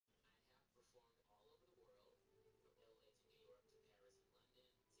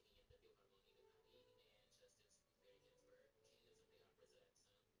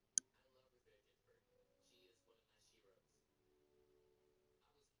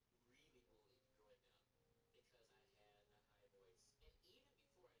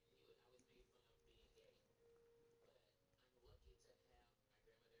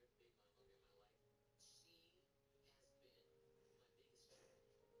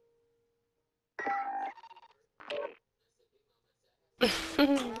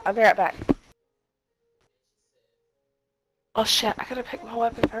I'll be right back. Oh shit, I gotta pick my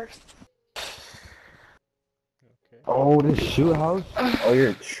weapon first. Okay. Oh, this shoot house? Oh,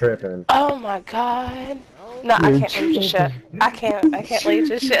 you're tripping. Oh my god. No. No, I You're can't leave this shit. I can't leave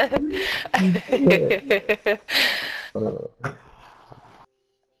this shit.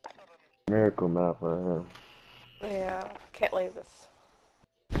 Miracle map right here. Yeah, can't leave this.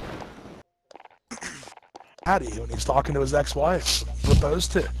 Daddy when he's talking to his ex-wife.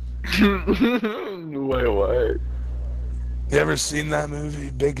 Proposed to. Wait, what? You ever seen that movie,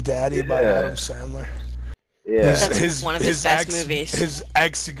 Big Daddy by Yeah. Adam Sandler? Yeah. That's one of his best movies. His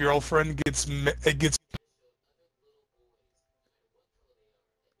ex-girlfriend gets.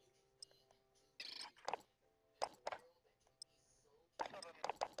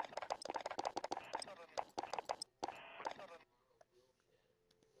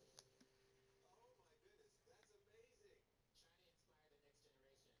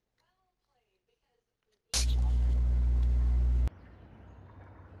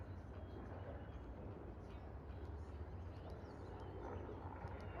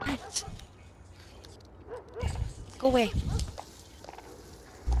 What? Go away.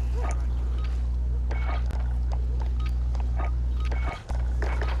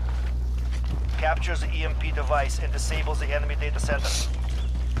 Captures the EMP device and disables the enemy data center.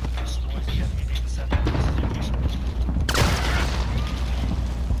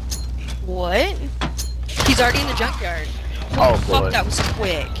 What? He's already in the junkyard. Oh, Fuck, boy. that was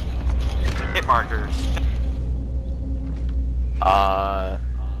quick. Hit markers. They're I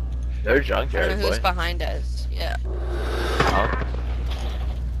don't junkyard, know who's boy. behind us. Yeah. Oh.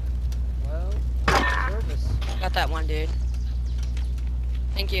 Well, service. Got that one, dude.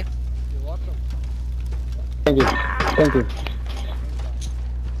 Thank you. You're welcome. Thank you. Thank you.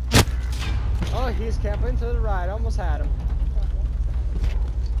 Oh, he's camping to the right. Almost had him.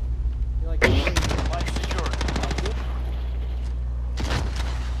 You're like, Device secured.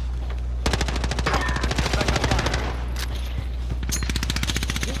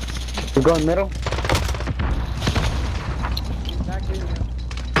 We're going middle. back in here.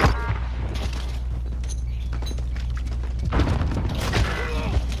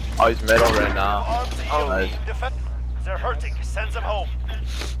 Oh, he's middle right now. Arms Oh, EMP. nice. Defend. They're hurting. Send them home.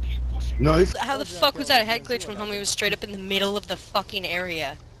 Nice. How the fuck was that a head glitch when homie was straight up in the middle of the fucking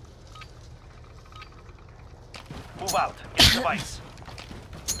area? Move out. Get the device.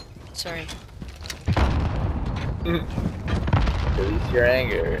 Sorry. Release your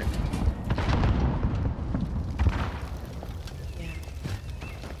anger. Yeah.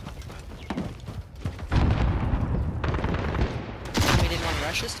 We didn't want to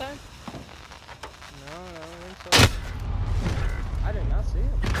rush this time? No, I don't think so. I did not see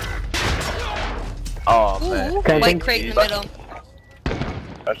him. Oh, man. Ooh, white crate in the middle.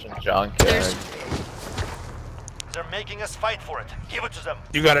 Russian junkyard. There's... They're making us fight for it. Give it to them.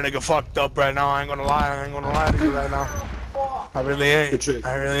 You got a nigga fucked up right now. I ain't gonna lie. I ain't gonna lie to you right now. I really ain't. Good shit.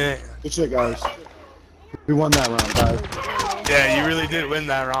 I really ain't. Good shit, guys. We won that round, guys. Yeah, you really did win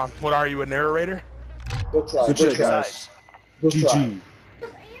that round. What are you, a narrator? Good try. Good shit, guys. Good GG.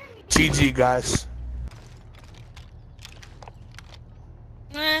 GG, guys.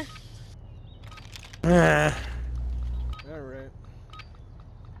 Eh. Eh. Alright.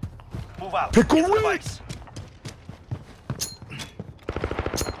 Move out. Pick Get a the week. device.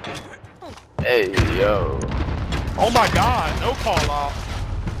 Hey, yo. Oh my god, no call off.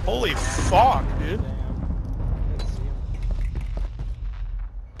 Holy fuck, dude. Damn. I didn't see him.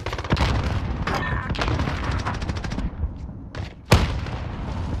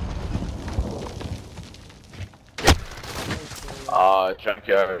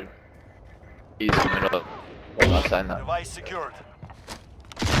 Junkyard. He's in the middle. Hold on, sign that. Device secured.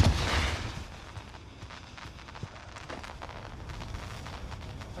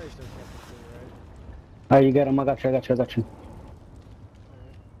 Probably still camping to the right. Alright, you got him. I got you. I got you. I got you.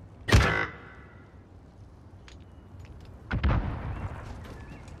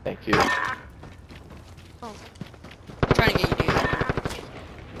 Thank you. I'm trying to get you,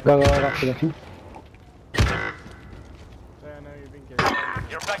 dude. Go, I got you. Got you. Yeah, I know you've been getting.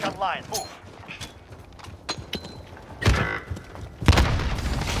 You're back online. Move.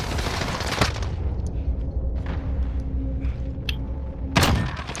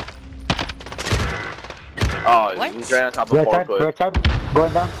 Oh, What? he's right on top of Right side. forklift. Right side.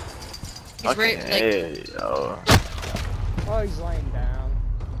 Going down. He's right, like, Hey, yo. Oh, he's laying down.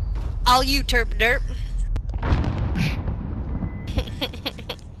 all you terp derp.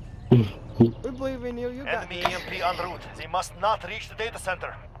 We believe in you. You got Enemy this. EMP en route. They must not reach the data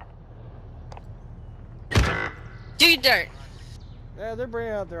center. Do your dirt. Yeah, they're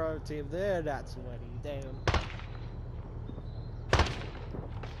bringing out their other team. They're not sweaty. Damn.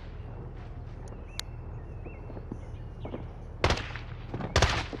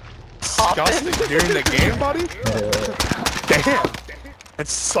 Disgusting during the game, buddy? Damn.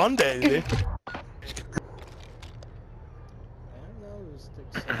 It's Sunday, dude. I don't know. It was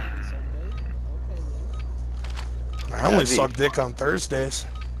Sunday. Okay, I only suck dick on Thursdays.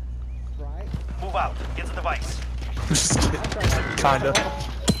 then. Right. Move out. Get the device. Just kidding. Kinda.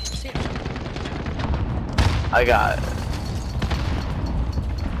 I got it.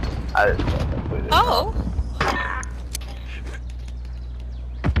 Oh!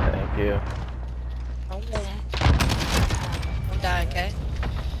 Thank you. Don't die, okay?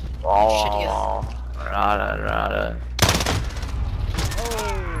 Oh, rada.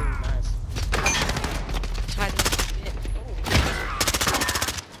 Oh, nice. Time to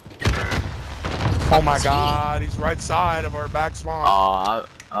Oh my god, he's right side of our back spawn.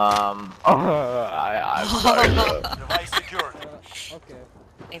 I'm sorry. Device secured. Okay.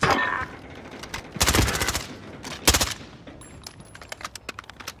 Thanks.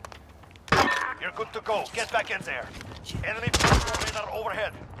 You're good to go. Get back in there. Enemy personal radar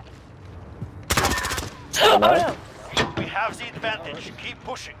overhead. We have the advantage. Keep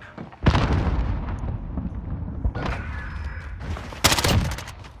pushing.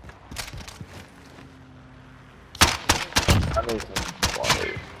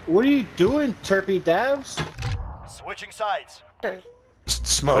 What are you doing, Turpy Devs? Switching sides.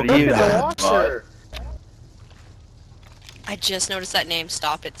 Smoke. What are you Look at the doing, watcher. I just noticed that name.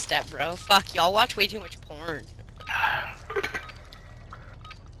 Stop it, Step Bro. Fuck, y'all watch way too much porn.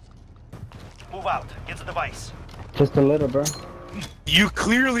 Move out. Get the device. Just a little, bro. You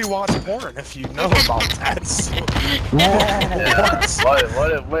clearly watch porn if you know about that. So. Yeah.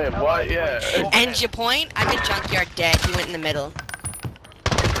 What? Yeah. And your point? I'm in Junkyard dead. He went in the middle.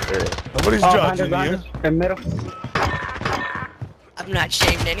 Nobody's judging you. In middle. I'm not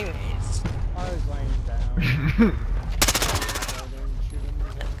shamed anyways. I was laying down.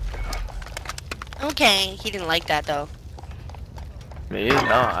 Okay, he didn't like that though. Me? No,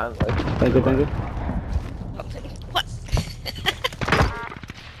 I like it. Thank you, thank you. What?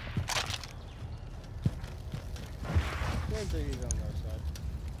 Guarantee he's on their side.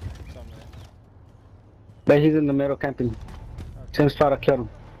 Somewhere. But he's in the middle camping. Tim's trying to kill him.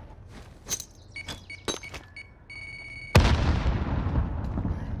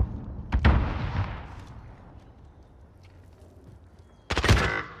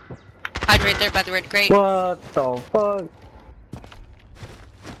 Hide right there by the red crate. What the fuck?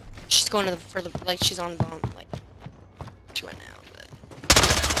 She's going to the further, like she's on the bone, like she went now.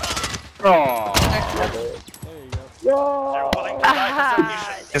 But... Oh. There you go. They're willing to die for their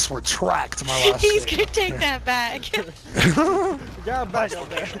mission. Guess we're tracked, my last He's game. gonna take that back. You got him back Device up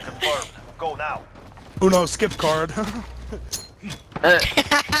there. location confirmed. Go now. Uno skip card.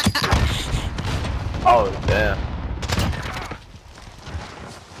 Oh, damn.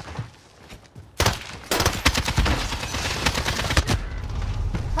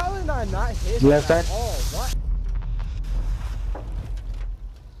 How did I not hit Left that side? all? What?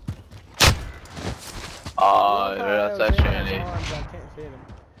 Oh, that's that Shanny. I can't hit him.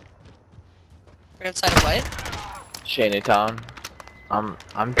 We're inside of what? Shanny Town. I'm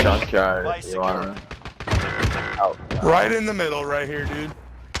junkyard. Device You wanna? secured. Oh. Right in the middle, right here, dude.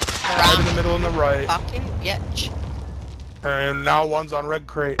 Right in the middle on the right. Fucking bitch. And now one's on red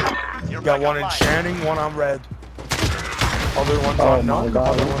crate. You're Got back one in online. Channing, one on red. Other one's Oh on my no.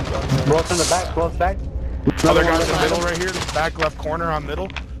 God. Other one's on red. Both in the back, both back. Other guy's in the middle right here, the back left corner on middle.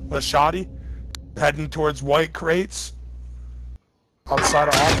 The shoddy. Heading towards white crates. Outside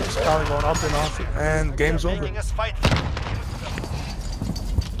of office, probably going up and off. And game's They're over. making us fight for it.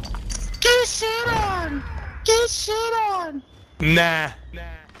 Get shit on! Get shit on! Nah.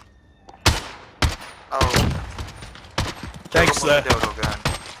 Oh. Thanks, Double dildo gun.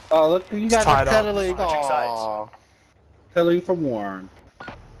 Oh, look, you got Tied the up. pedaling. Switching sides. Aww. Pedaling from Warren. I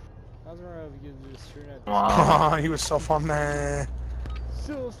was wondering if you could just shoot at Wow. He was so fun, man.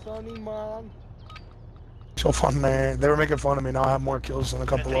 So funny, man. So fun, man. They were making fun of me. Now I have more kills than a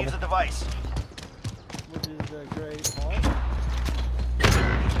couple of Retrieve the them. device. Which is the great part.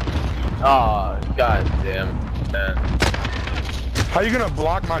 Oh, god damn. Man. How you gonna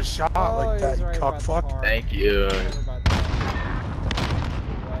block my shot like that, you cuck fuck? Thank you.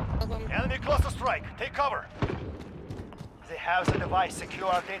 Enemy cluster strike. Take cover. They have the device. Secure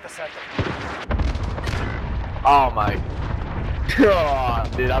our data center. Oh my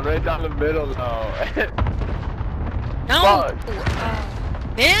god, dude, I'm right down the middle though. No! Fuck.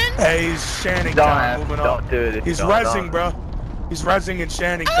 Man! Hey, he's Channing Don't down, have- moving don't up. do it. He's Don't, resing, don't. bro. He's rezzing in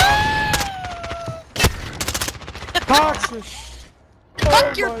Shanning Town. Toxic.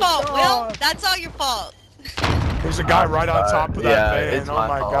 Fuck your fault, Will. That's all your fault. There's a guy right on top of that yeah, van. it's Oh my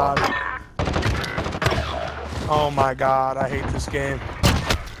my fault. god. Oh my god, I hate this game.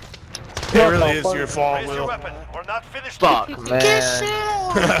 It really is your fault, Raise your Will. weapon. We're not finished. Fuck, man. Get shit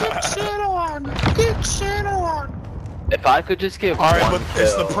on! Get shit on! If I could just get Alright, one but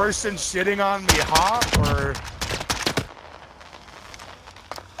is the kill. person shitting on me hot, or...?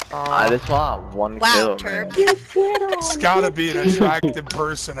 I just want one Wow, kill, Turb. man. It's gotta be an attractive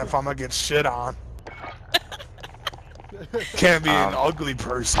person if I'm gonna get shit on. Can't be an ugly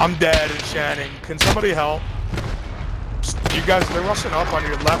person. I'm dead in Shanning. Can somebody help? You guys, they're rushing up on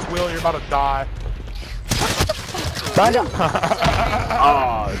your left wheel. You're about to die.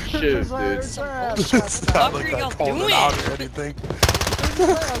 Oh, shoot, dude. It's not Fuck like are I y'all called it doing? out or anything.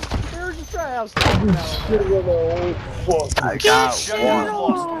 There's a trash. I got Just one.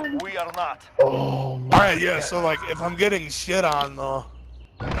 lost. We are not. Alright, yeah, so like, if I'm getting shit on, though,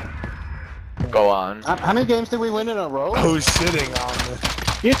 Go on. How many games did we win in a row? who's shitting on me?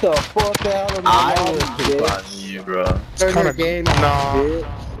 Get the fuck out of my I office, will keep bitch. on you, bro. Turn kinda- your game No.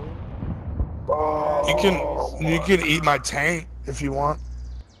 off, bitch. You can eat my tank if you want.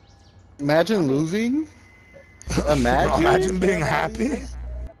 Imagine losing. Imagine being happy.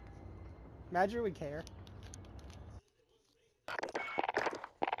 Imagine we care.